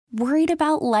Worried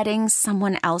about letting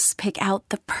someone else pick out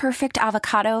the perfect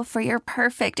avocado for your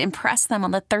perfect impress them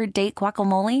on the third date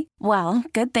guacamole? Well,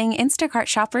 good thing Instacart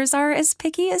shoppers are as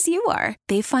picky as you are.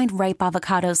 They find ripe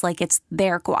avocados like it's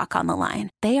their guac on the line.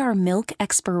 They are milk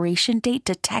expiration date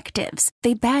detectives.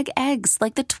 They bag eggs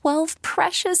like the 12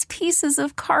 precious pieces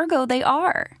of cargo they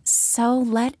are. So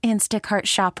let Instacart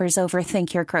shoppers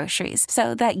overthink your groceries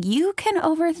so that you can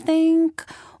overthink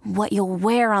what you'll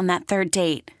wear on that third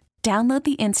date. Download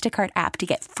the Instacart app to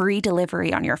get free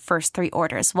delivery on your first 3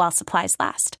 orders while supplies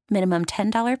last. Minimum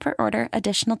 $10 per order.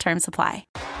 Additional terms apply.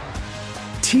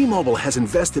 T-Mobile has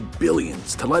invested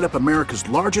billions to light up America's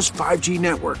largest 5G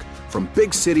network, from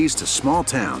big cities to small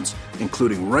towns,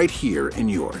 including right here in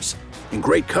yours. And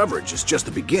great coverage is just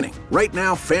the beginning. Right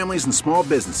now, families and small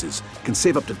businesses can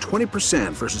save up to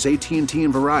 20% versus AT&T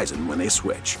and Verizon when they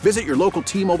switch. Visit your local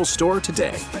T-Mobile store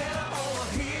today.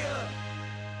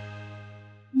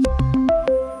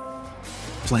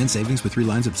 Plan savings with 3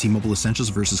 lines of T-Mobile Essentials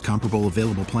versus comparable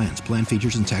available plans. Plan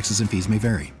features and taxes and fees may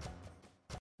vary.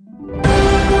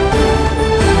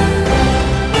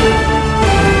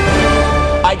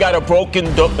 I got a broken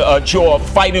jaw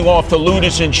fighting off the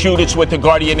looters and shooters with the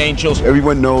guardian angels.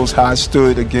 Everyone knows how I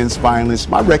stood against violence.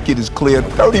 My record is clear.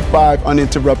 35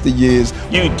 uninterrupted years.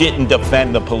 You didn't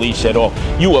defend the police at all.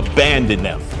 You abandoned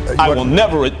them. I will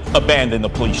never abandon the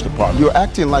police department. You're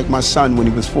acting like my son when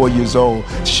he was 4 years old.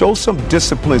 Show some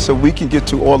discipline so we can get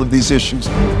to all of these issues.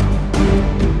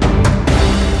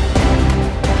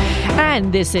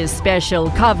 And this is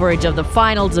special coverage of the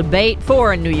final debate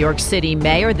for a New York City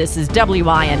mayor. This is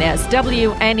WINS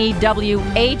WNEW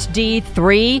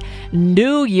HD3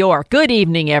 New York. Good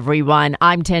evening, everyone.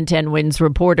 I'm 1010 Wins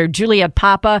reporter Juliet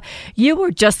Papa. You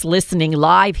were just listening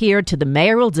live here to the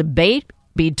mayoral debate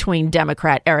between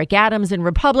Democrat Eric Adams and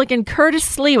Republican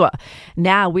Curtis Sliwa.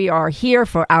 Now we are here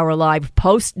for our live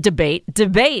post-debate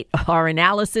our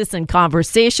analysis and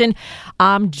conversation.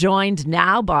 I'm joined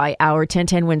now by our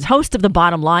 1010 Wins host of The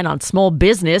Bottom Line on small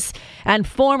business and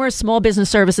former Small Business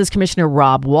Services Commissioner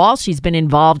Rob Walsh. He's been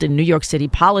involved in New York City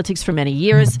politics for many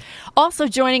years. Also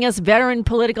joining us, veteran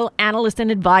political analyst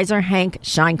and advisor Hank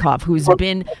Sheinkopf, who's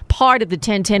been part of the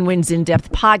 1010 Wins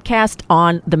In-Depth podcast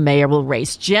on the mayoral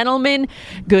race. Gentlemen,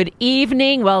 good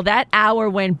evening. Well, that hour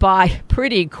went by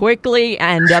pretty quickly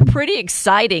and pretty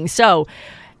exciting. So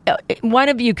one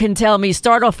of you can tell me,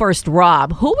 start off first,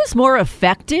 Rob, who was more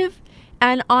effective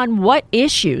and on what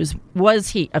issues was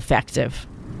he effective?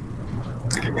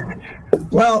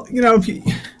 Well,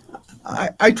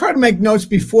 I try to make notes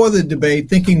before the debate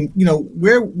thinking,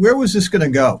 where was this going to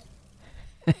go?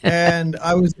 And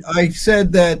I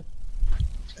said that,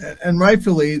 and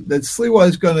rightfully, that Sliwa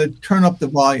is going to turn up the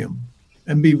volume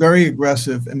and be very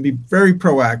aggressive and be very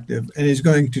proactive, and he's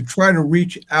going to try to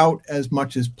reach out as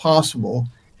much as possible,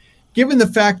 given the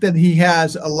fact that he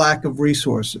has a lack of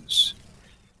resources.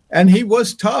 And he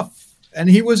was tough, and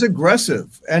he was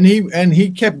aggressive, and he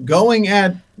kept going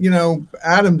at,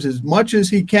 Adams as much as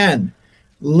he can,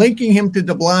 linking him to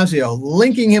de Blasio,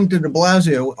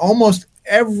 almost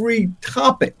every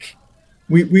topic.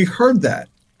 We heard that.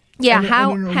 Yeah,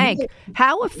 Hank,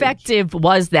 how effective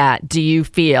was that, do you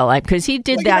feel? Because he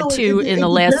did that too in the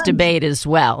last debate as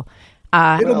well.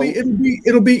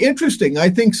 It'll be interesting.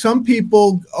 I think some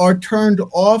people are turned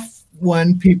off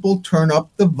when people turn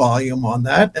up the volume on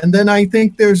that, and then I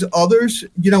think there's others.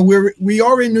 We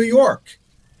are in New York.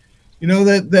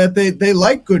 That they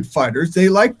like good fighters. They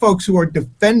like folks who are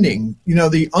defending,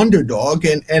 the underdog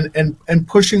and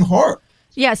pushing hard.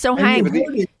 Yeah. So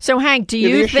Hank, do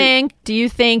you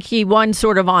think he won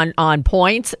sort of on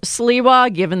points,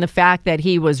 Sliwa, given the fact that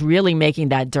he was really making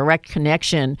that direct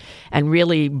connection and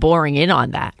really boring in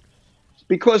on that?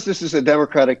 Because this is a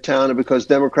Democratic town and because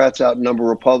Democrats outnumber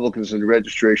Republicans in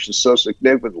registration so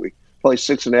significantly, probably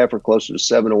 6.5 or closer to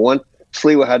 7-1,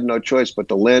 Sliwa had no choice but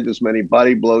to land as many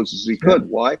body blows as he could.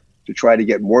 Why? To try to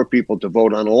get more people to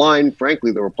vote on a line,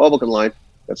 frankly, the Republican line,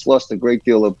 that's lost a great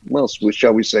deal of,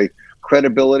 shall we say,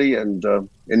 credibility and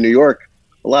in New York,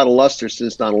 a lot of luster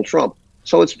since Donald Trump.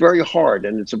 So it's very hard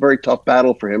and it's a very tough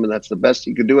battle for him. And that's the best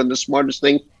he could do and the smartest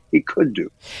thing he could do.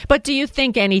 But do you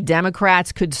think any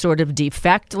Democrats could sort of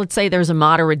defect? Let's say there's a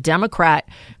moderate Democrat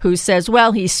who says,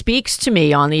 well, he speaks to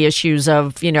me on the issues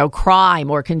of,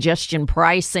 crime or congestion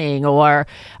pricing or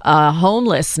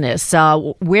homelessness.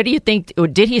 Where do you think, or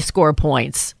did he score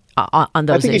points on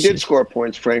those issues? I think he did score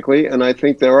points, frankly. And I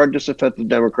think there are disaffected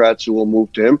Democrats who will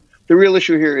move to him. The real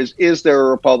issue here is there a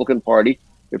Republican Party?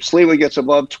 If Sliwa gets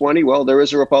above 20, well, there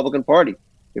is a Republican Party.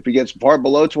 If he gets far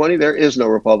below 20, there is no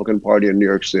Republican Party in New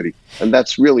York City. And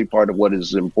that's really part of what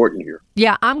is important here.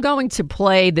 Yeah, I'm going to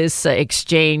play this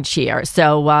exchange here.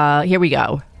 So here we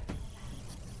go.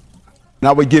 And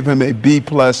I would give him a B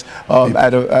plus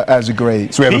as a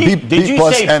grade. So we have a B, Did you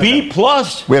plus say and B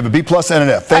plus? We have a B plus and an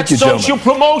F. Thank you, That's social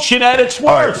gentlemen. promotion at its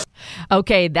worst.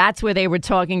 Okay, that's where they were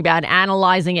talking about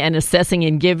analyzing and assessing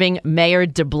and giving Mayor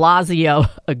de Blasio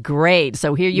a grade.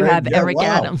 So here you have Eric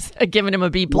Adams giving him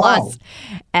a B plus,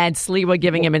 and Sliwa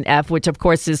giving him an F, which of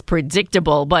course is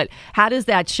predictable. But how does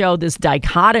that show this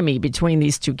dichotomy between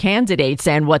these two candidates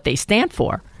and what they stand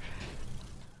for?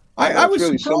 I was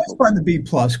really surprised simple. by the B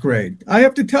plus grade. I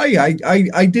have to tell you,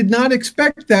 I did not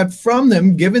expect that from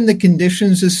them, given the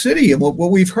conditions of the city and what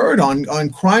we've heard on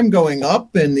crime going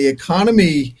up and the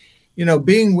economy,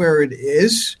 being where it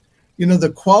is,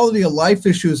 the quality of life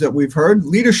issues that we've heard,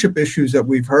 leadership issues that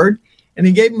we've heard, and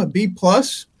he gave him a B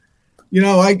plus.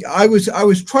 I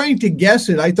was trying to guess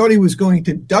it. I thought he was going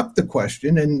to duck the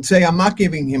question and say, I'm not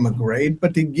giving him a grade,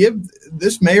 but to give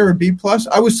this mayor a B plus,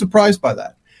 I was surprised by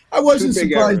that. I wasn't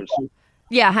surprised.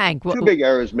 Yeah, Hank. Two big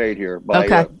errors made here by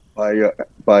Okay. The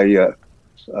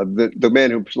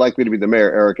man who's likely to be the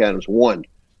mayor, Eric Adams. One,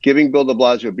 giving Bill de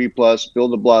Blasio a B plus. Bill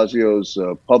de Blasio's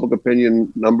public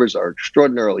opinion numbers are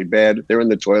extraordinarily bad. They're in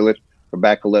the toilet, for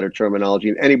back-a-letter terminology.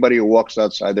 And anybody who walks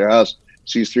outside their house,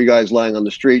 sees three guys lying on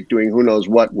the street doing who knows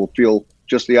what, will feel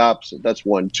just the opposite. That's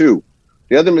one. Two,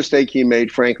 the other mistake he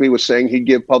made, frankly, was saying he'd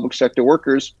give public sector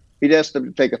workers, he'd ask them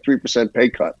to take a 3% pay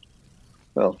cut.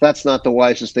 Well, that's not the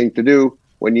wisest thing to do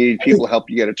when you need people to help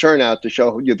you get a turnout to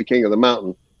show you're the king of the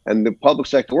mountain. And the public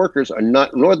sector workers are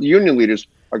not, nor the union leaders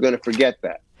are going to forget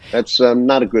that. That's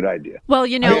not a good idea. Well,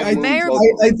 Mayor...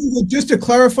 I think just to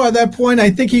clarify that point,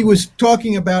 I think he was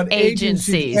talking about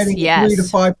agencies getting 3 to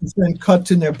 5%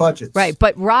 cuts in their budgets. Right,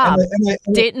 but Rob,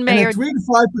 didn't Mayor... a 3 to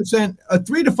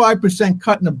 5%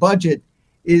 cut in the budget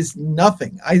is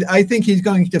nothing. I think he's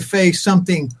going to face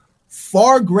something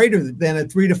far greater than a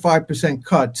 3 to 5%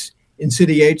 cuts in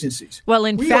city agencies. Well,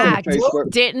 in fact,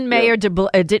 didn't Mayor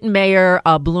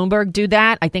Bloomberg do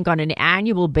that? I think on an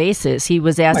annual basis, he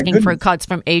was asking for cuts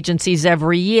from agencies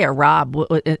every year. Rob,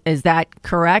 is that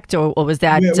correct, or was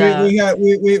that?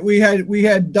 We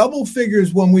had double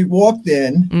figures when we walked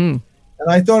in, and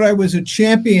I thought I was a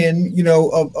champion,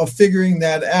 of figuring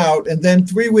that out. And then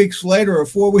 3 weeks later or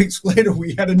 4 weeks later,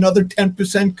 we had another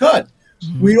 10% cut.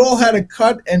 We all had to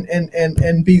cut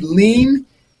and be lean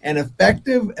and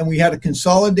effective, and we had to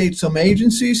consolidate some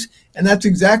agencies, and that's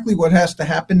exactly what has to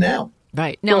happen now.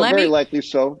 Right. Now, very likely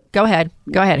so. Go ahead,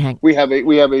 Hank. We have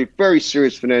a very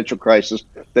serious financial crisis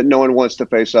that no one wants to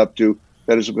face up to.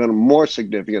 That is going to be more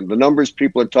significant. The numbers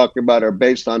people are talking about are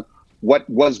based on what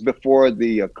was before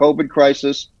the COVID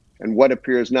crisis and what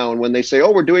appears now. And when they say,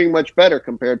 "Oh, we're doing much better,"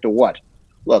 compared to what?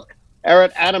 Look.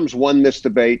 Eric Adams won this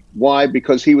debate. Why?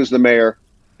 Because he was the mayor.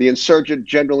 The insurgent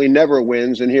generally never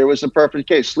wins, and here was the perfect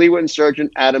case. Sliwa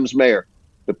insurgent, Adams mayor.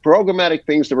 The programmatic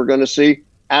things that we're going to see,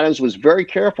 Adams was very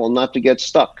careful not to get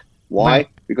stuck. Why? Right.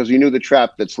 Because he knew the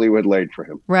trap that Sliwa had laid for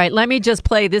him. Right. Let me just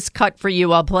play this cut for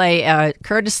you. I'll play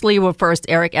Curtis Sliwa first,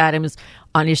 Eric Adams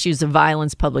on issues of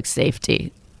violence, public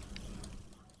safety.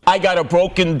 I got a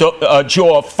broken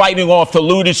jaw fighting off the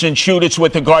looters and shooters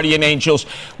with the guardian angels.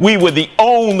 We were the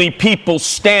only people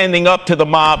standing up to the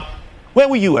mob. Where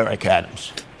were you, Eric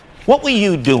Adams? What were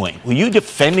you doing? Were you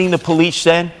defending the police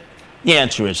then? The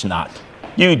answer is not.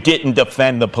 You didn't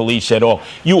defend the police at all.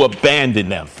 You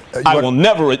abandoned them. I will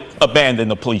never abandon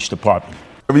the police department.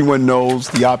 Everyone knows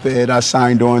the op-ed I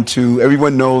signed on to.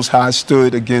 Everyone knows how I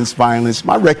stood against violence.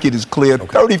 My record is clear.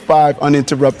 35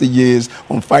 uninterrupted years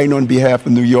on fighting on behalf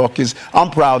of New Yorkers. I'm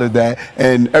proud of that,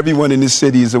 and everyone in this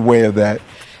city is aware of that.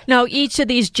 Now, each of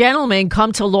these gentlemen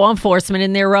come to law enforcement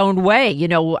in their own way.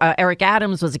 Eric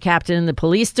Adams was a captain in the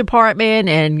police department,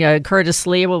 and Curtis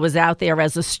Sliwa was out there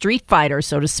as a street fighter,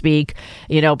 so to speak,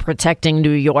 protecting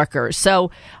New Yorkers.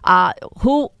 So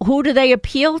who do they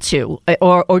appeal to?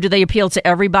 Or do they appeal to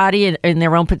everybody in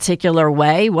their own particular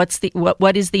way?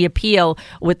 What is the appeal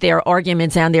with their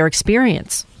arguments and their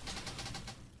experience?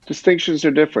 Distinctions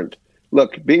are different.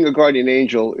 Look, being a guardian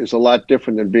angel is a lot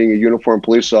different than being a uniformed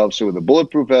police officer with a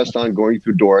bulletproof vest on, going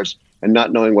through doors, and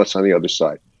not knowing what's on the other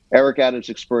side. Eric Adams'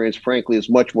 experience, frankly, is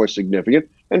much more significant,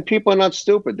 and people are not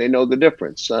stupid. They know the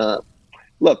difference.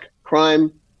 Look,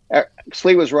 crime,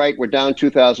 Slee was right. We're down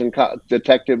 2,000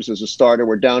 detectives as a starter.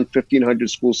 We're down 1,500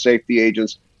 school safety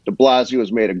agents. De Blasio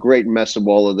has made a great mess of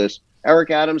all of this.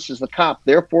 Eric Adams is the cop.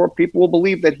 Therefore, people will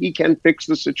believe that he can fix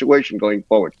the situation going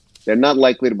forward. They're not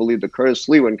likely to believe that Curtis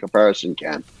Sliwa in comparison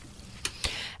can.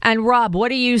 And Rob, what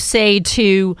do you say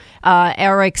to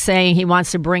Eric saying he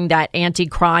wants to bring that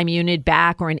anti-crime unit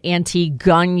back or an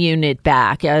anti-gun unit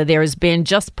back? There's been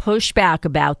just pushback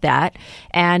about that,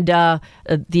 and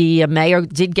the mayor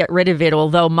did get rid of it,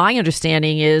 although my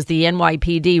understanding is the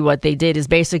NYPD, what they did is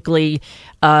basically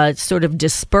sort of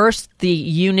dispersed the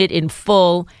unit in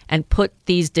full and put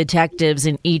these detectives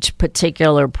in each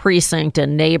particular precinct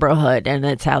and neighborhood, and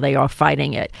that's how they are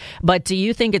fighting it. But do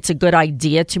you think it's a good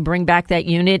idea to bring back that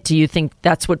unit? Do you think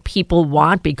that's what people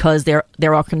want because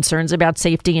there are concerns about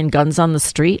safety and guns on the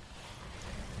street?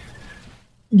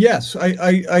 Yes,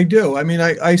 I do. I mean,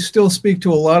 I still speak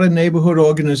to a lot of neighborhood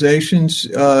organizations,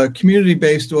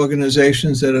 community-based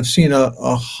organizations that have seen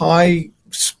a high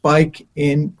spike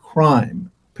in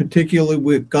crime, particularly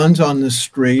with guns on the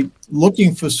street,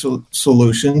 looking for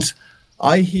solutions.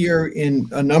 I hear in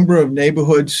a number of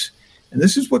neighborhoods, and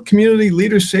this is what community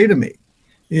leaders say to me,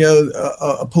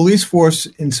 a police force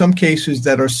in some cases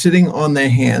that are sitting on their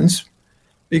hands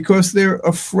because they're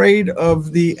afraid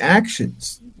of the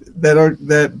actions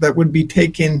that would be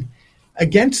taken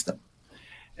against them.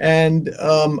 And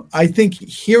I think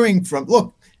hearing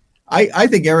from, I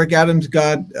think Eric Adams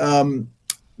got,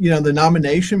 the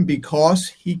nomination because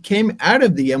he came out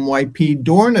of the NYP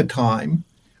during a time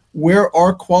where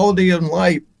our quality of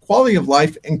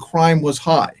life and crime was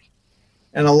high.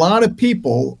 And a lot of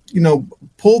people,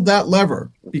 pulled that lever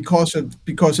because of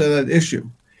that issue.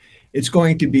 It's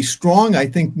going to be strong. I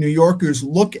think New Yorkers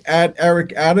look at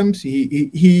Eric Adams.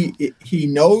 He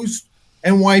knows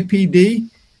NYPD.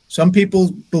 Some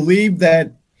people believe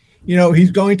that,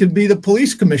 he's going to be the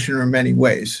police commissioner in many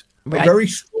ways. Right. A very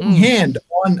strong hand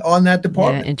on that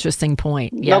department. Yeah, interesting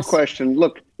point. Yes. No question.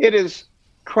 Look,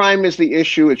 crime is the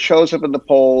issue. It shows up in the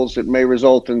polls. It may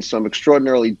result in some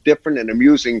extraordinarily different and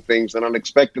amusing things and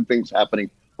unexpected things happening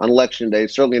on election day.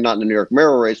 Certainly not in the New York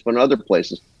mayoral race, but in other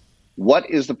places. What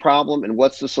is the problem and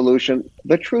what's the solution?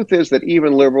 The truth is that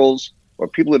even liberals or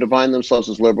people who define themselves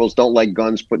as liberals don't like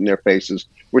guns put in their faces.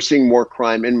 We're seeing more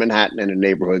crime in Manhattan and in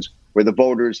neighborhoods where the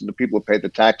voters and the people who pay the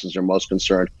taxes are most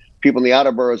concerned. People in the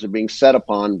outer boroughs are being set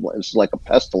upon. It's like a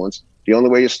pestilence. The only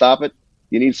way you stop it,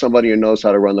 you need somebody who knows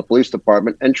how to run the police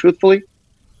department. And truthfully,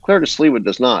 Claire Sliwa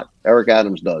does not. Eric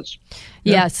Adams does.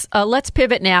 Yes. Let's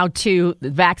pivot now to the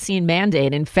vaccine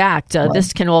mandate. In fact,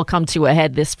 this can all come to a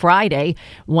head this Friday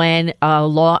when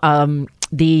the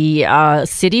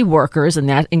city workers, and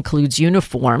that includes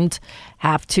uniformed,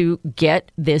 have to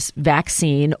get this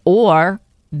vaccine or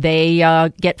they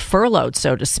get furloughed,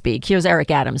 so to speak. Here's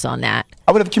Eric Adams on that.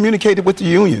 I would have communicated with the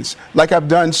unions like I've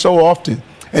done so often.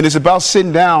 And it's about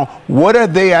sitting down. What are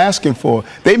they asking for?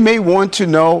 They may want to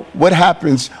know what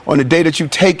happens on the day that you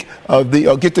take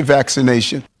get the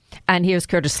vaccination. And here's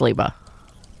Curtis Sliwa.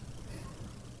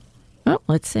 Oh,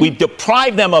 let's see. We've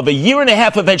deprived them of a year and a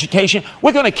half of education.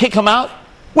 We're going to kick them out.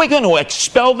 We're going to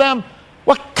expel them.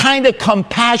 What kind of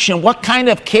compassion, what kind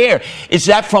of care is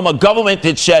that from a government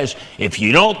that says, if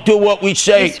you don't do what we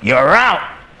say, you're out?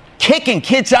 Kicking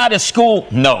kids out of school?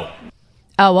 No.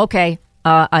 Oh, okay.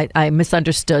 I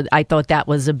misunderstood. I thought that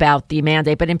was about the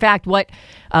mandate. But in fact, what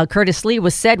Curtis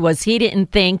Sliwa said was he didn't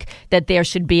think that there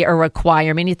should be a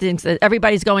requirement. He thinks that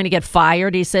everybody's going to get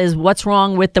fired. He says, what's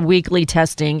wrong with the weekly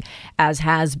testing as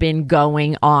has been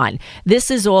going on?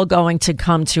 This is all going to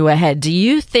come to a head. Do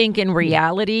you think in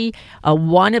reality,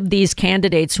 one of these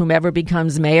candidates, whomever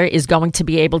becomes mayor, is going to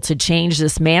be able to change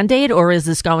this mandate, or is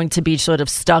this going to be sort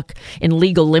of stuck in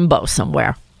legal limbo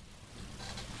somewhere?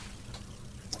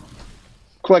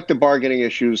 Collective bargaining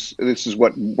issues. This is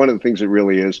what one of the things it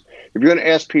really is. If you're going to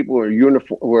ask people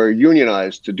who are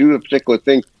unionized to do a particular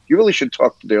thing, you really should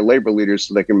talk to their labor leaders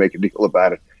so they can make a deal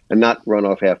about it and not run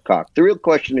off half-cocked. The real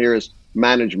question here is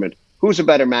management. Who's a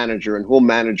better manager and who'll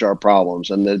manage our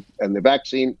problems? And the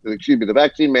vaccine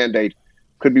mandate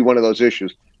could be one of those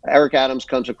issues. Eric Adams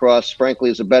comes across,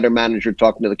 frankly, as a better manager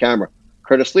talking to the camera.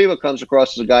 Curtis Sliwa comes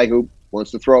across as a guy who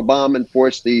wants to throw a bomb and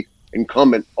force the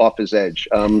incumbent off his edge.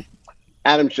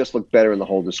 Adams just looked better in the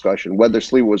whole discussion. Whether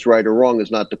Sliwa was right or wrong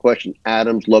is not the question.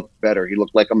 Adams looked better. He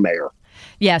looked like a mayor.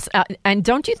 Yes. And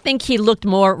don't you think he looked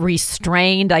more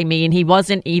restrained? I mean, he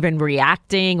wasn't even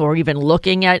reacting or even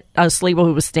looking at Sliwa,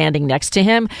 who was standing next to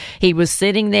him. He was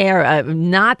sitting there,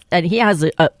 and he has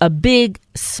a big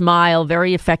smile,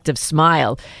 very effective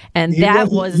smile. And that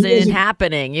wasn't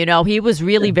happening. You know, he was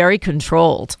really very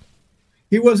controlled.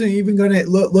 He wasn't even going to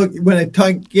look when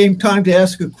it came time to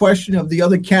ask a question of the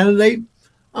other candidate.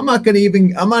 I'm not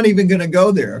even going to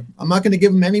go there. I'm not going to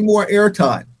give him any more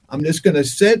airtime. I'm just going to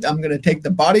sit. I'm going to take the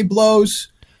body blows.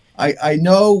 I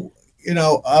know,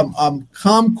 I'm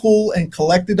calm, cool, and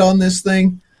collected on this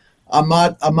thing. I'm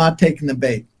not taking the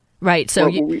bait. Right. So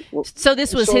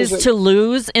this was his to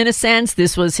lose, in a sense.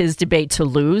 This was his debate to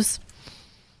lose.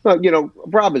 Well,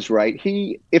 Rob is right.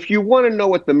 If you want to know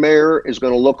what the mayor is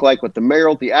going to look like, what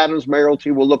the Adams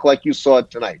mayoralty will look like, you saw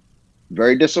it tonight.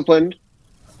 Very disciplined,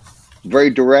 very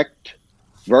direct,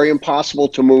 very impossible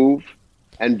to move,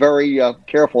 and very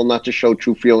careful not to show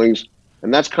true feelings.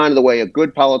 And that's kind of the way a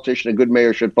good politician, a good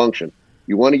mayor should function.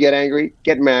 You want to get angry?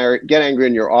 Get angry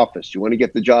in your office. You want to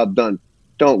get the job done?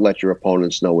 Don't let your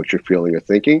opponents know what you're feeling or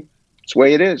thinking. It's the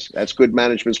way it is. That's good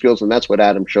management skills, and that's what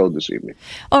Adam showed this evening.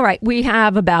 All right. We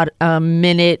have about a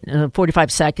minute,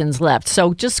 45 seconds left.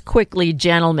 So just quickly,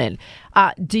 gentlemen,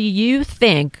 do you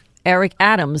think Eric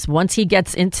Adams, once he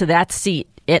gets into that seat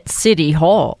at City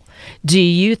Hall, do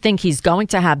you think he's going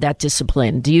to have that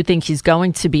discipline? Do you think he's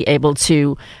going to be able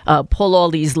to pull all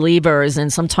these levers?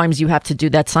 And sometimes you have to do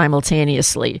that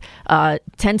simultaneously.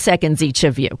 10 seconds, each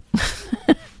of you.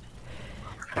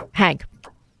 Hank.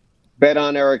 Bet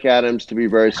on Eric Adams to be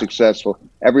very successful.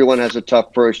 Everyone has a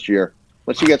tough first year.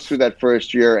 Once he gets through that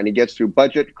first year and he gets through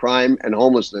budget, crime, and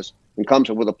homelessness and comes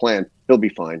up with a plan, he'll be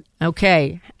fine.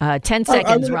 Okay. 10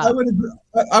 seconds, Rob.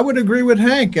 I would agree with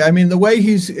Hank. I mean, the way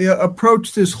he's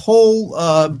approached this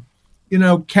whole,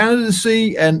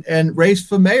 candidacy and race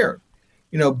for mayor,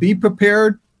 be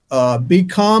prepared, be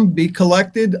calm, be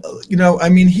collected.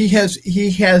 He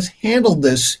has handled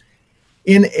this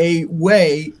in a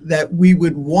way that we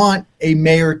would want a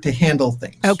mayor to handle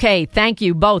things. Okay, thank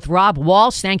you both. Rob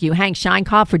Walsh, thank you, Hank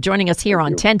Sheinkopf, for joining us here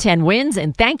on 1010 Wins,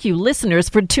 and thank you, listeners,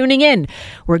 for tuning in.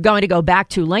 We're going to go back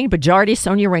to Lane Bajardi,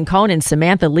 Sonia Rincon, and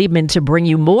Samantha Liebman to bring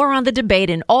you more on the debate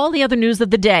and all the other news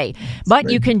of the day. But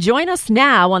you can join us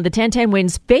now on the 1010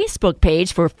 Wins Facebook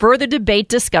page for further debate,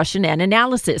 discussion, and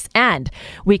analysis. And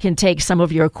we can take some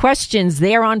of your questions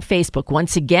there on Facebook.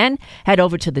 Once again, head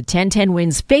over to the 1010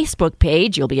 Wins Facebook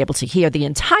page. You'll be able to hear the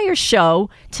entire show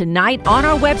tonight on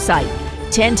our website,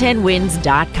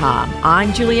 1010wins.com.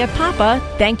 I'm Juliet Papa.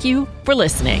 Thank you for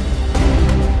listening.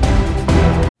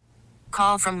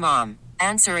 Call from mom.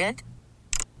 Answer it.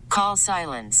 Call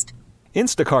silenced.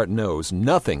 Instacart knows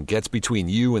nothing gets between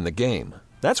you and the game.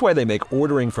 That's why they make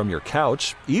ordering from your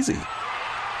couch easy.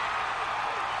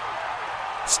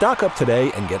 Stock up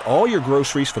today and get all your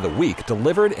groceries for the week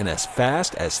delivered in as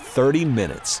fast as 30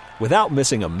 minutes without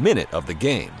missing a minute of the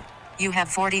game. You have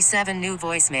 47 new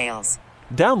voicemails.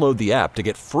 Download the app to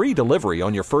get free delivery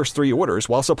on your first 3 orders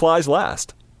while supplies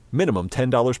last. Minimum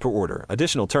 $10 per order.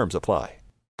 Additional terms apply.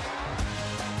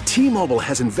 T-Mobile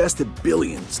has invested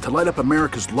billions to light up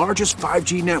America's largest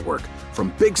 5G network,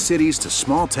 from big cities to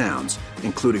small towns,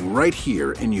 including right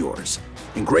here in yours.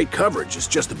 And great coverage is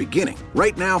just the beginning.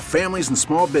 Right now, families and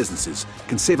small businesses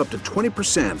can save up to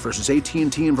 20% versus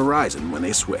AT&T and Verizon when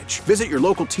they switch. Visit your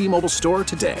local T-Mobile store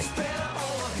today.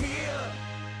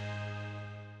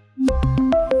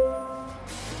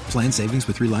 Plan savings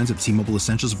with 3 lines of T-Mobile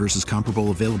Essentials versus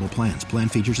comparable available plans. Plan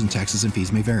features and taxes and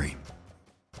fees may vary.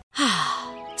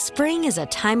 Spring is a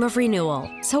time of renewal,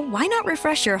 so why not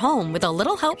refresh your home with a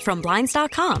little help from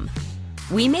Blinds.com?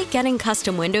 We make getting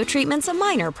custom window treatments a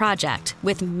minor project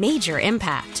with major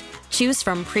impact. Choose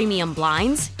from premium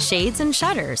blinds, shades, and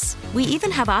shutters. We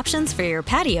even have options for your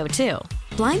patio, too.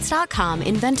 Blinds.com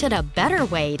invented a better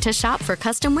way to shop for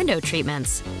custom window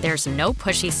treatments. There's no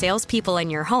pushy salespeople in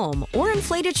your home or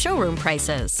inflated showroom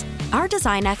prices. Our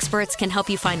design experts can help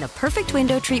you find the perfect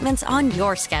window treatments on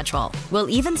your schedule. We'll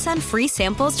even send free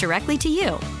samples directly to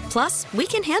you. Plus, we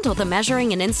can handle the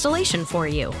measuring and installation for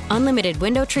you. Unlimited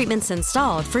window treatments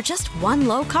installed for just one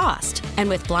low cost. And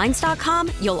with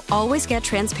Blinds.com, you'll always get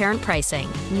transparent pricing.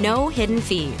 No hidden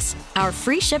fees. Our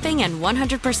free shipping and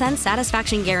 100%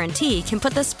 satisfaction guarantee can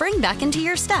put the spring back into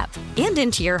your step and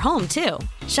into your home, too.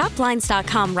 Shop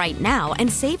Blinds.com right now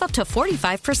and save up to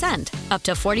 45%. Up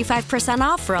to 45%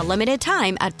 off for a limited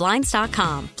time at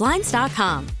Blinds.com.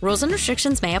 Blinds.com. Rules and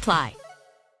restrictions may apply.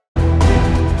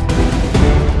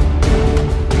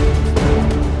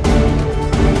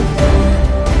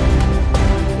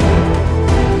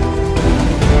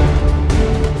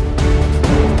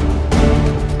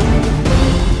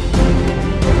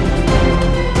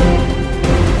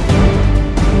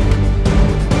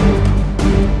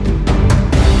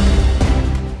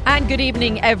 Good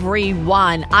evening,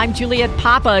 everyone. I'm Juliet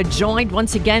Papa, joined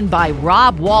once again by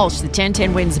Rob Walsh, the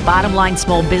 1010 Wins bottom line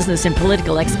small business and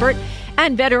political expert,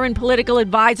 and veteran political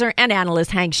advisor and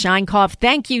analyst Hank Sheinkopf.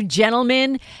 Thank you,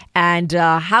 gentlemen. And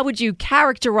how would you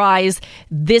characterize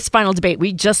this final debate?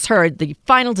 We just heard the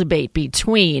final debate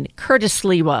between Curtis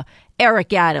Sliwa,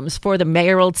 Eric Adams for the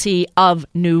mayoralty of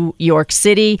New York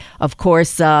City. Of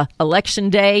course, Election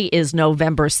Day is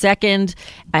November 2nd,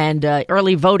 and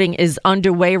early voting is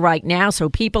underway right now, so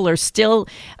people are still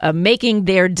making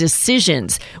their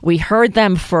decisions. We heard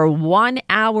them for 1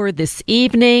 hour this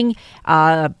evening.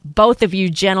 Both of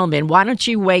you gentlemen, why don't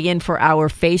you weigh in for our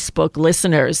Facebook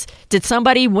listeners? Did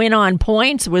somebody win on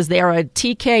points? Was there a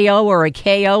TKO or a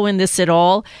KO in this at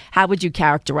all? How would you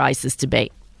characterize this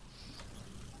debate?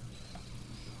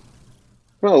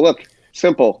 Well, look,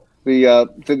 simple.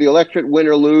 Did the electorate win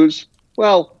or lose?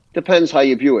 Well, depends how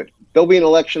you view it. There'll be an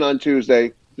election on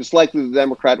Tuesday. It's likely the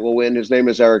Democrat will win. His name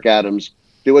is Eric Adams.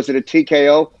 Was it a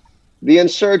TKO? The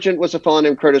insurgent was a fellow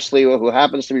named Curtis Sliwa, who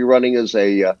happens to be running as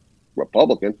a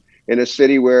Republican in a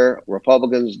city where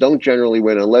Republicans don't generally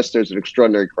win unless there's an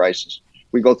extraordinary crisis.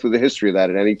 We go through the history of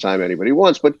that at any time anybody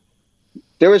wants. But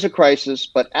there is a crisis,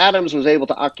 but Adams was able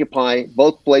to occupy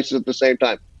both places at the same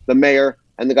time, the mayor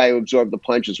and the guy who absorbed the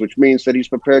punches, which means that he's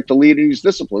prepared to lead and he's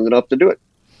disciplined enough to do it.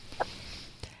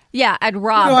 Yeah, and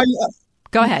Rob,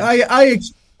 go ahead.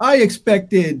 I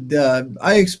expected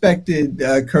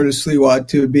Curtis Sliwa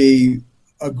to be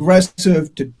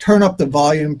aggressive, to turn up the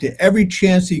volume to every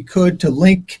chance he could to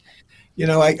link.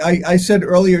 I said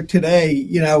earlier today,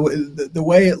 the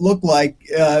way it looked like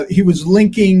he was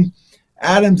linking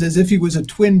Adams as if he was a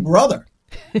twin brother.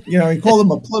 He called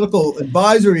him a political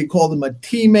advisor. He called him a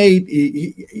teammate.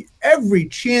 He every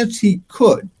chance he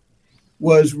could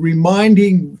was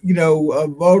reminding,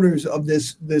 voters of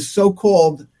this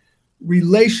so-called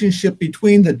relationship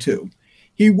between the two.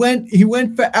 He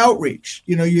went for outreach.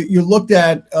 You looked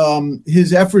at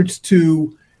his efforts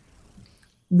to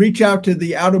reach out to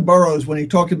the outer boroughs when he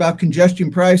talked about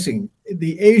congestion pricing,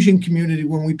 the Asian community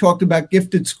when we talked about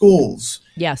gifted schools.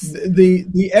 Yes.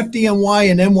 The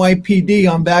FDNY and NYPD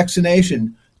on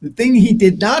vaccination. The thing he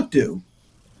did not do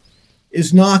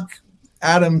is knock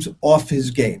Adams off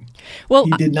his game. Well,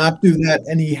 he did not do that,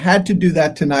 and he had to do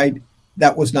that tonight.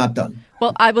 That was not done.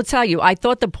 Well, I will tell you, I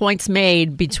thought the points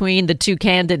made between the two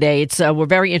candidates were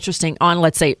very interesting on,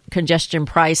 let's say, congestion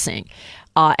pricing.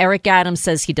 Eric Adams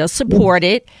says he does support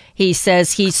it. He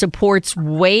says he supports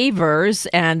waivers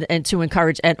and to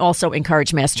encourage and also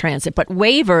encourage mass transit. But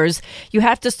waivers, you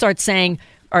have to start saying,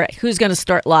 all right, who's going to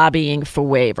start lobbying for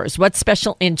waivers? What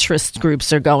special interest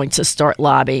groups are going to start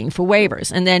lobbying for waivers?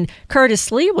 And then Curtis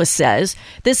Sliwa says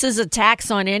this is a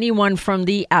tax on anyone from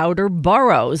the outer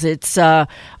boroughs. It's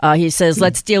he says,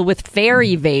 let's deal with fare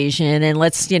evasion and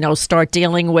let's, start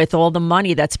dealing with all the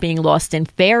money that's being lost in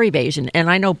fare evasion.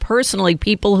 And I know personally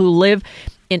people who live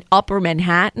in Upper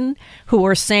Manhattan who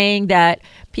are saying that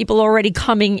people are already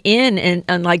coming in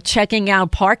and like checking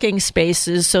out parking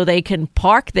spaces so they can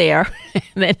park there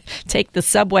and then take the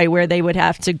subway where they would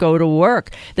have to go to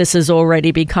work. This is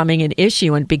already becoming an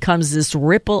issue and becomes this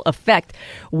ripple effect.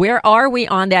 Where are we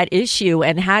on that issue,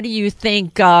 and how do you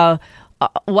think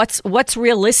what's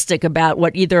realistic about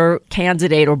what either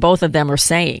candidate or both of them are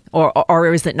saying,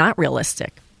 or is it not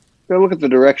realistic? Look at the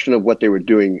direction of what they were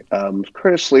doing.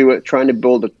 Curtis Sliwa, trying to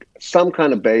build some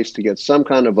kind of base to get some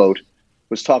kind of vote,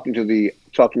 was talking to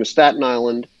Staten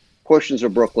Island, portions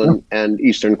of Brooklyn, and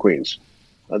Eastern Queens.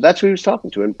 That's who he was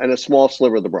talking to, and a small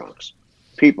sliver of the Bronx.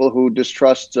 People who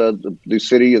distrust the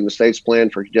city and the state's plan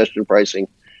for congestion pricing,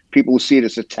 people who see it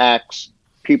as a tax,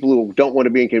 people who don't want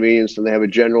to be inconvenienced, and they have a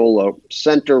general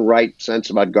center-right sense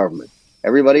about government.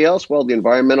 Everybody else, well, the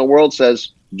environmental world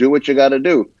says, do what you got to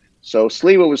do. So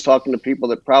Sliwa was talking to people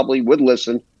that probably would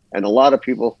listen, and a lot of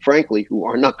people, frankly, who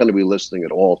are not going to be listening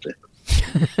at all to him.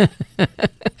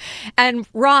 And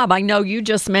Rob, I know you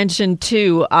just mentioned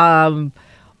too.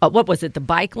 What was it? The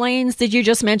bike lanes? Did you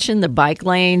just mention the bike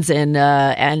lanes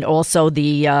and also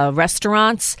the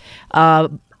restaurants?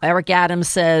 Eric Adams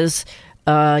says,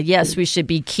 yes, we should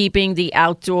be keeping the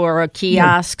outdoor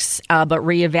kiosks, but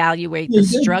reevaluate the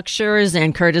structures.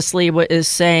 And Curtis Sliwa is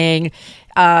saying,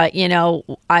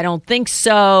 I don't think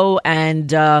so.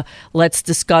 And let's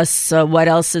discuss what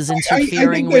else is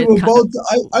interfering with.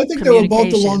 I think they were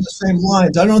both along the same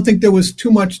lines. I don't think there was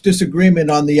too much disagreement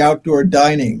on the outdoor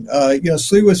dining.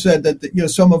 Sliwa said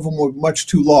that some of them were much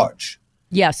too large.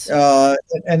 Yes. And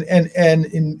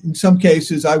in some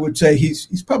cases, I would say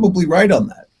he's probably right on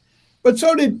that. But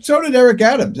so did Eric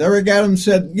Adams. Eric Adams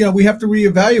said, we have to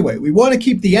reevaluate. We want to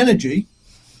keep the energy,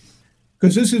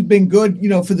 because this has been good,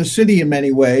 for the city in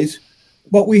many ways.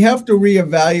 But we have to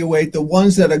reevaluate the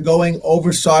ones that are going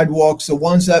over sidewalks, the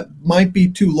ones that might be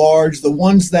too large, the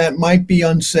ones that might be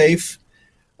unsafe.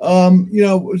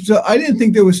 So I didn't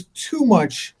think there was too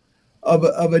much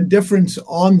of a difference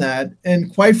on that.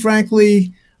 And quite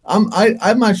frankly,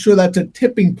 I'm not sure that's a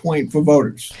tipping point for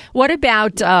voters. What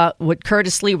about what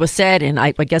Curtis Sliwa said, and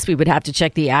I guess we would have to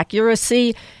check the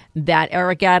accuracy, that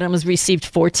Eric Adams received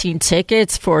 14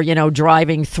 tickets for,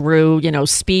 driving through,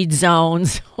 speed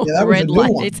zones, red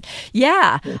lights.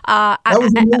 Yeah.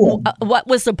 What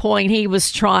was the point he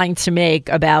was trying to make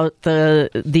about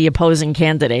the opposing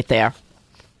candidate there?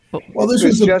 Well, this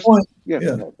was the point.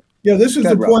 Yeah, this was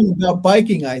the point about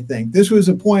biking, I think. This was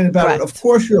a point about, Correct. Of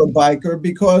course you're a biker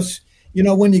because,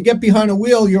 when you get behind a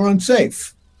wheel, you're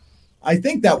unsafe. I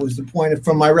think that was the point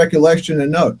from my recollection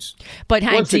and notes. But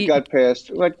Hank, once it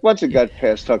got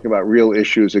past talking about real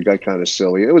issues, it got kind of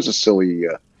silly. It was a silly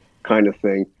kind of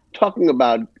thing. Talking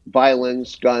about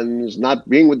violence, guns, not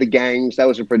being with the gangs, that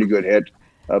was a pretty good hit.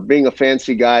 Being a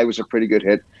fancy guy was a pretty good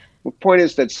hit. The point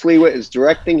is that Sliwa is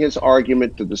directing his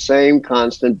argument to the same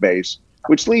constant base,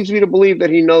 which leads me to believe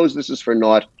that he knows this is for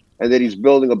naught and that he's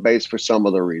building a base for some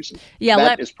other reason. Yeah,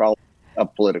 that is probably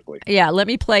up politically. Yeah, let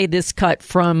me play this cut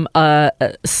from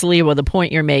Sliwa, the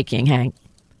point you're making, Hank.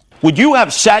 Would you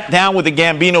have sat down with the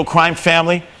Gambino crime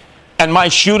family and my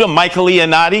shooter, Michael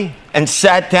Leonardi, and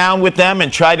sat down with them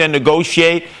and tried to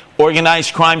negotiate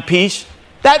organized crime peace?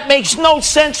 That makes no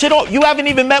sense at all. You haven't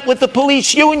even met with the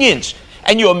police unions.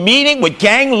 And you're meeting with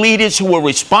gang leaders who are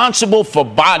responsible for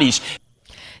bodies.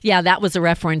 Yeah, that was a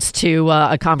reference to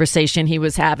a conversation he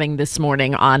was having this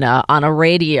morning on a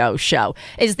radio show.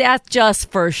 Is that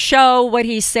just for show, what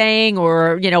he's saying,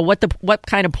 or what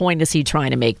kind of point is he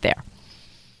trying to make there,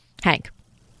 Hank?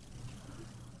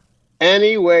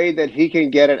 Any way that he can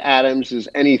get at Adams is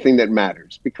anything that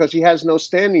matters because he has no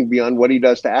standing beyond what he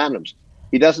does to Adams.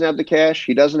 He doesn't have the cash.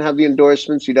 He doesn't have the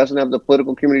endorsements. He doesn't have the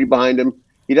political community behind him.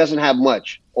 He doesn't have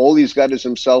much. All he's got is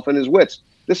himself and his wits.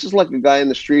 This is like a guy in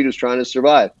the street who's trying to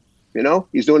survive.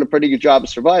 He's doing a pretty good job of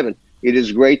surviving. It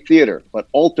is great theater, but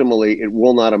ultimately it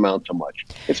will not amount to much.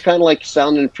 It's kind of like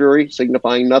Sound and Fury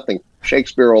signifying nothing.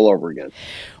 Shakespeare all over again.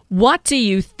 What do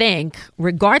you think,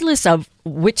 regardless of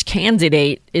which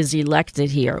candidate is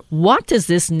elected here, what does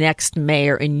this next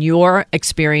mayor, in your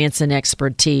experience and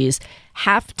expertise,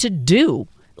 have to do?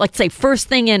 Let's say first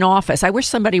thing in office. I wish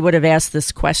somebody would have asked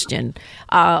this question.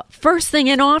 First thing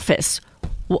in office,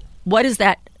 what does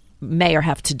that mayor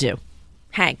have to do?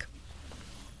 Hank.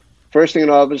 First thing in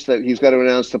office, that he's got to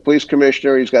announce the police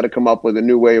commissioner. He's got to come up with a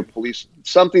new way of police,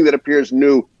 something that appears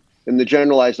new in the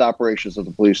generalized operations of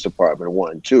the police department.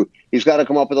 1, 2. He's got to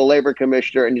come up with a labor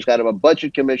commissioner, and he's got to have a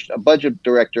budget commissioner, a budget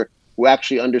director who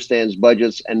actually understands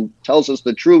budgets and tells us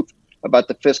the truth about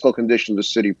the fiscal condition of the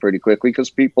city pretty quickly because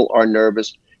people are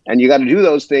nervous. And you got to do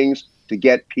those things to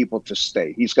get people to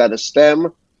stay. He's got to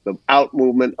stem the out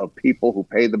movement of people who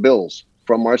pay the bills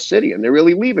from our city, and they're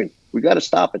really leaving. We got to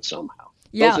stop it somehow.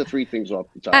 Yeah. Those are 3 things off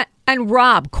the top. And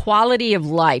Rob, quality of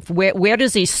life. Where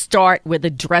does he start with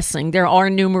addressing? There are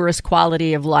numerous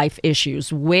quality of life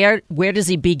issues. Where does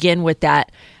he begin with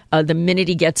that? The minute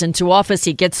he gets into office,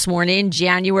 he gets sworn in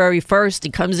January 1st. He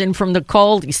comes in from the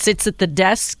cold. He sits at the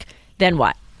desk. Then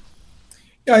what?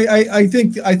 I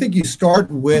think you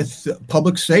start with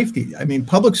public safety. I mean,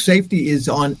 public safety is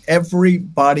on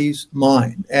everybody's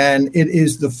mind, and it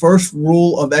is the first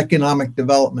rule of economic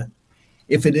development.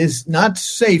 If it is not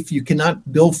safe, you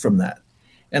cannot build from that.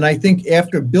 And I think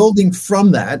after building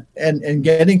from that and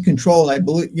getting control, I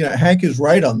believe, Hank is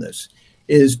right on this,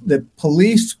 is the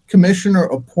police commissioner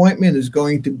appointment is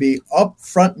going to be up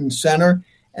front and center.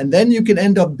 And then you can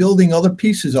end up building other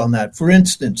pieces on that. For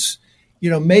instance,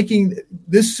 making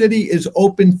this city is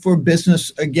open for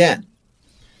business again,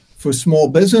 for small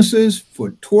businesses, for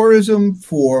tourism,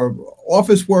 for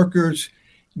office workers,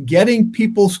 getting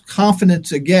people's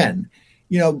confidence again.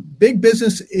 Big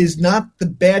business is not the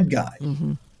bad guy,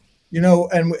 and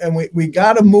we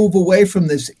got to move away from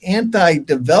this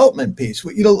anti-development piece.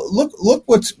 Look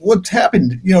what's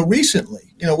happened,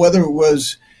 recently, whether it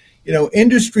was,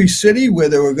 Industry City, where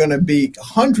there were going to be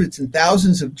hundreds and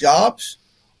thousands of jobs,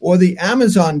 or the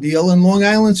Amazon deal in Long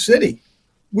Island City.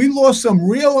 We lost some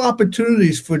real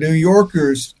opportunities for New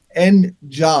Yorkers and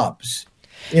jobs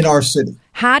in our city.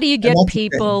 How do you get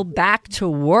people back to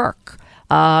work?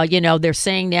 They're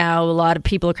saying now a lot of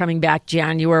people are coming back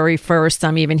January 1st.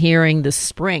 I'm even hearing the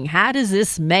spring. How does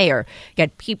this mayor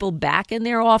get people back in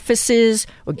their offices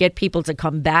or get people to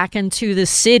come back into the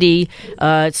city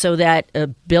so that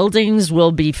buildings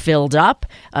will be filled up,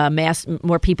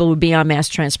 more people will be on mass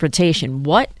transportation?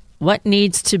 What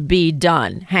needs to be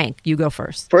done? Hank, you go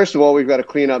first. First of all, we've got to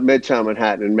clean up Midtown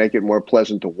Manhattan and make it more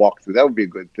pleasant to walk through. That would be a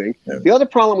good thing. Yeah. The other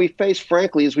problem we face,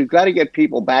 frankly, is we've got to get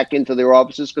people back into their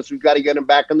offices because we've got to get them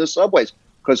back in the subways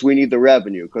because we need the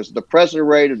revenue. Because the present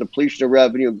rate of depletion of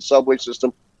revenue of the subway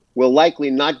system will likely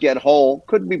not get whole.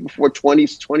 Could be before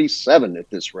 2027 at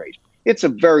this rate. It's a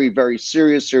very, very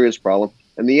serious problem.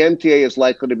 And the MTA is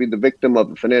likely to be the victim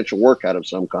of a financial workout of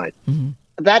some kind. Mm-hmm.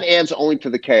 That adds only to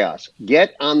the chaos.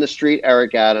 Get on the street,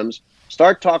 Eric Adams.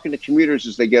 Start talking to commuters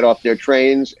as they get off their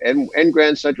trains and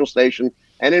Grand Central Station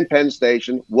and in Penn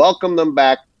Station. Welcome them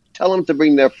back. Tell them to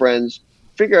bring their friends.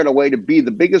 Figure out a way to be the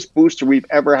biggest booster we've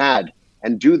ever had.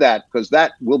 And do that, because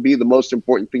that will be the most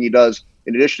important thing he does,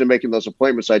 in addition to making those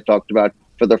appointments I talked about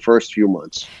for the first few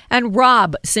months. And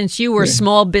Rob, since you were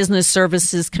Small Business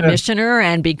Services Commissioner,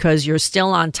 and because you're still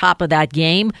on top of that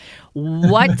game,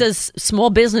 what does small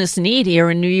business need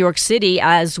here in New York City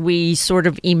as we sort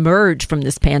of emerge from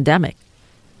this pandemic?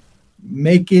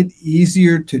 Make it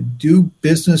easier to do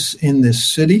business in this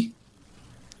city.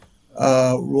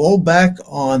 Roll back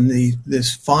on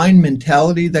this fine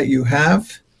mentality that you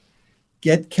have.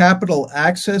 Get capital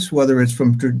access, whether it's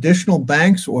from traditional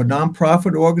banks or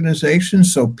nonprofit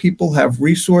organizations, so people have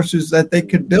resources that they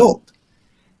could build.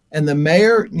 And the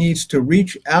mayor needs to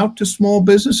reach out to small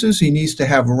businesses. He needs to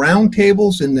have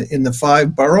roundtables in the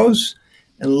 5 boroughs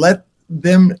and let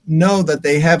them know that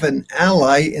they have an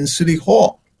ally in City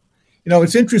Hall. You know,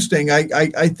 it's interesting.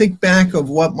 I think back of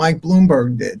what Mike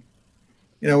Bloomberg did.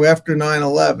 You know, after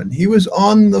 9/11, he was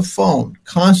on the phone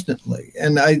constantly.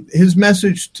 And his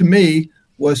message to me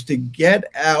was to get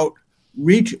out,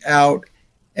 reach out,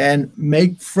 and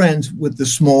make friends with the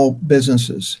small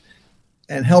businesses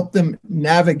and help them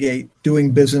navigate doing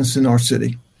business in our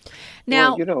city.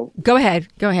 Now, go ahead,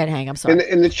 Hank. I'm sorry.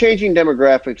 In the changing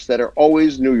demographics that are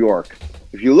always New York,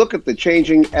 if you look at the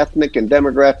changing ethnic and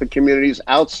demographic communities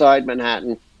outside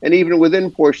Manhattan and even within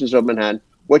portions of Manhattan,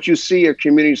 what you see are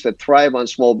communities that thrive on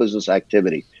small business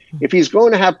activity. If he's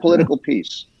going to have political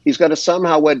peace, he's got to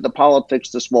somehow wed the politics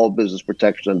to small business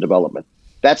protection and development.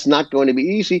 That's not going to be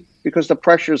easy because the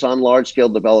pressures on large-scale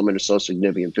development are so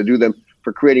significant to do them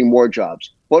for creating more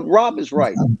jobs. But Rob is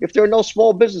right. If there are no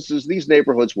small businesses, these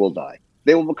neighborhoods will die.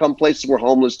 They will become places where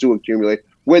homeless do accumulate,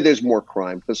 where there's more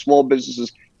crime, because small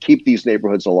businesses keep these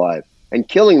neighborhoods alive. And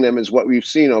killing them is what we've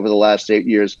seen over the last 8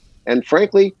 years. And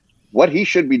frankly, what he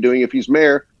should be doing if he's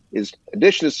mayor is, in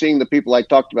addition to seeing the people I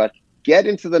talked about, get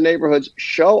into the neighborhoods,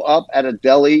 show up at a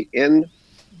deli in,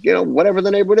 whatever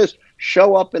the neighborhood is,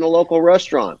 show up in a local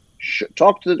restaurant,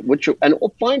 talk to and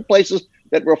find places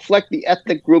that reflect the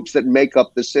ethnic groups that make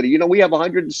up the city. We have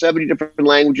 170 different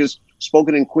languages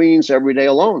spoken in Queens every day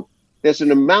alone. There's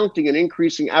an mounting and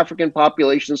increasing African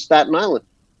population in Staten Island.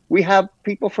 We have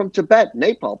people from Tibet,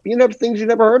 Nepal, things you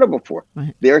never heard of before.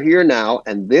 Right. They're here now,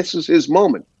 and this is his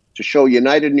moment to show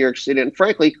united New York City. And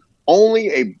frankly, only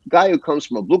a guy who comes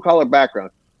from a blue-collar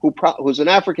background, who's an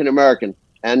African-American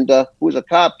and who's a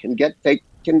cop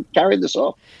can carry this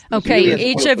off. Okay,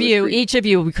 each of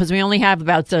you, because we only have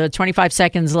about 25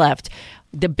 seconds left.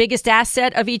 The biggest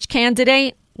asset of each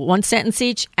candidate, one sentence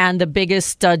each, and the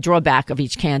biggest drawback of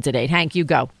each candidate. Hank, you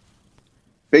go.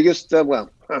 Biggest,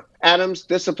 Adams,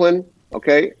 discipline.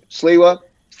 Okay, Sliwa,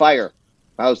 fire.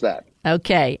 How's that?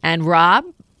 Okay, and Rob?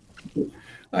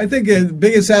 I think the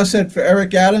biggest asset for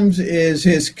Eric Adams is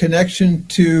his connection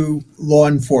to law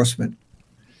enforcement.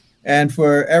 And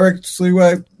for Eric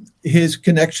Sliwa, his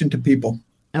connection to people.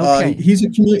 Okay. He's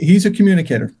a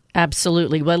communicator.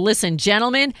 Absolutely. Well, listen,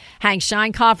 gentlemen, Hank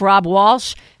Sheinkopf, Rob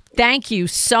Walsh, thank you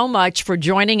so much for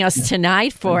joining us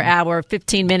tonight for our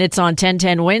 15 minutes on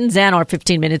 1010 Wins and our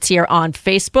 15 minutes here on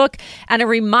Facebook. And a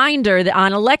reminder that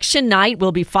on election night,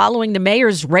 we'll be following the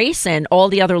mayor's race and all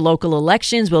the other local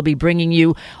elections. We'll be bringing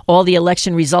you all the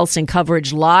election results and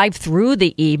coverage live through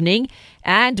the evening.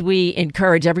 And we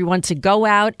encourage everyone to go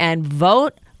out and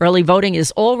vote. Early voting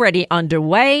is already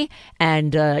underway,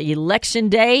 and Election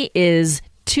Day is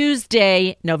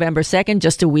Tuesday, November 2nd,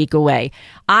 just a week away.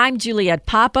 I'm Juliet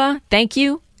Papa. Thank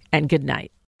you and good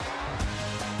night.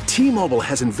 T-Mobile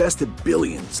has invested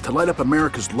billions to light up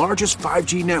America's largest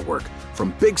 5G network,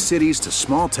 from big cities to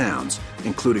small towns,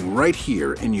 including right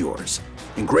here in yours.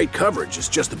 And great coverage is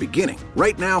just the beginning.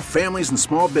 Right now, families and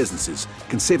small businesses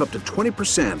can save up to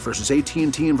 20% versus AT&T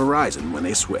and Verizon when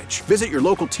they switch. Visit your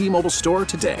local T-Mobile store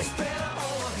today.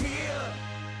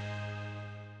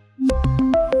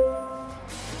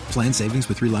 Plan savings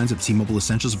with 3 lines of T-Mobile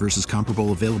Essentials versus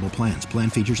comparable available plans. Plan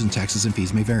features and taxes and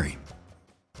fees may vary.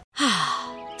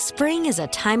 Spring is a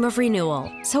time of renewal,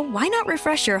 so why not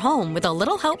refresh your home with a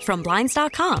little help from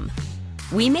Blinds.com?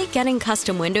 We make getting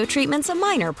custom window treatments a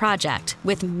minor project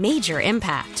with major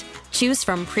impact. Choose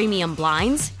from premium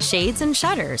blinds, shades, and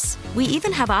shutters. We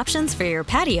even have options for your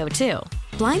patio, too.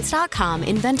 Blinds.com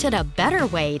invented a better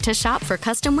way to shop for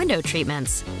custom window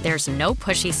treatments. There's no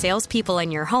pushy salespeople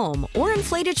in your home or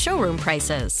inflated showroom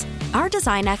prices. Our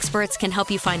design experts can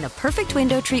help you find the perfect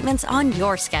window treatments on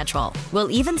your schedule. We'll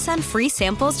even send free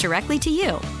samples directly to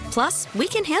you. Plus, we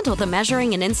can handle the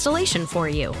measuring and installation for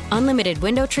you. Unlimited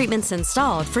window treatments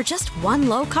installed for just one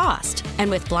low cost. And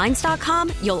with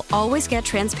Blinds.com, you'll always get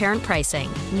transparent pricing.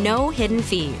 No hidden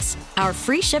fees. Our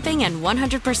free shipping and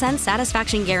 100%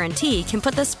 satisfaction guarantee can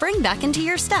put the spring back into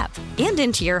your step and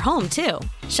into your home, too.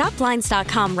 Shop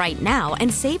Blinds.com right now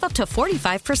and save up to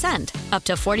 45%. Up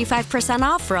to 45%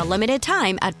 off for a limited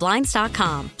time at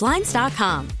Blinds.com.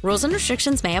 Blinds.com. Rules and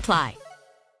restrictions may apply.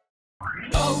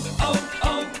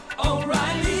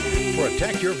 O'Reilly.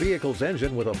 Protect your vehicle's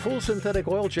engine with a full synthetic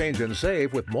oil change and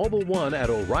save with Mobile One at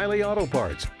O'Reilly Auto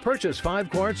Parts. Purchase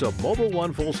 5 quarts of Mobile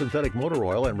One full synthetic motor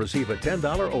oil and receive a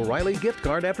 $10 O'Reilly gift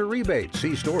card after rebate.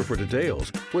 See store for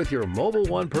details. With your Mobile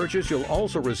One purchase, you'll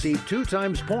also receive 2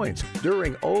 times points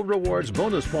during O Rewards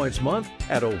Bonus Points Month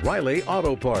at O'Reilly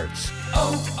Auto Parts.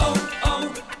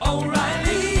 O'Reilly.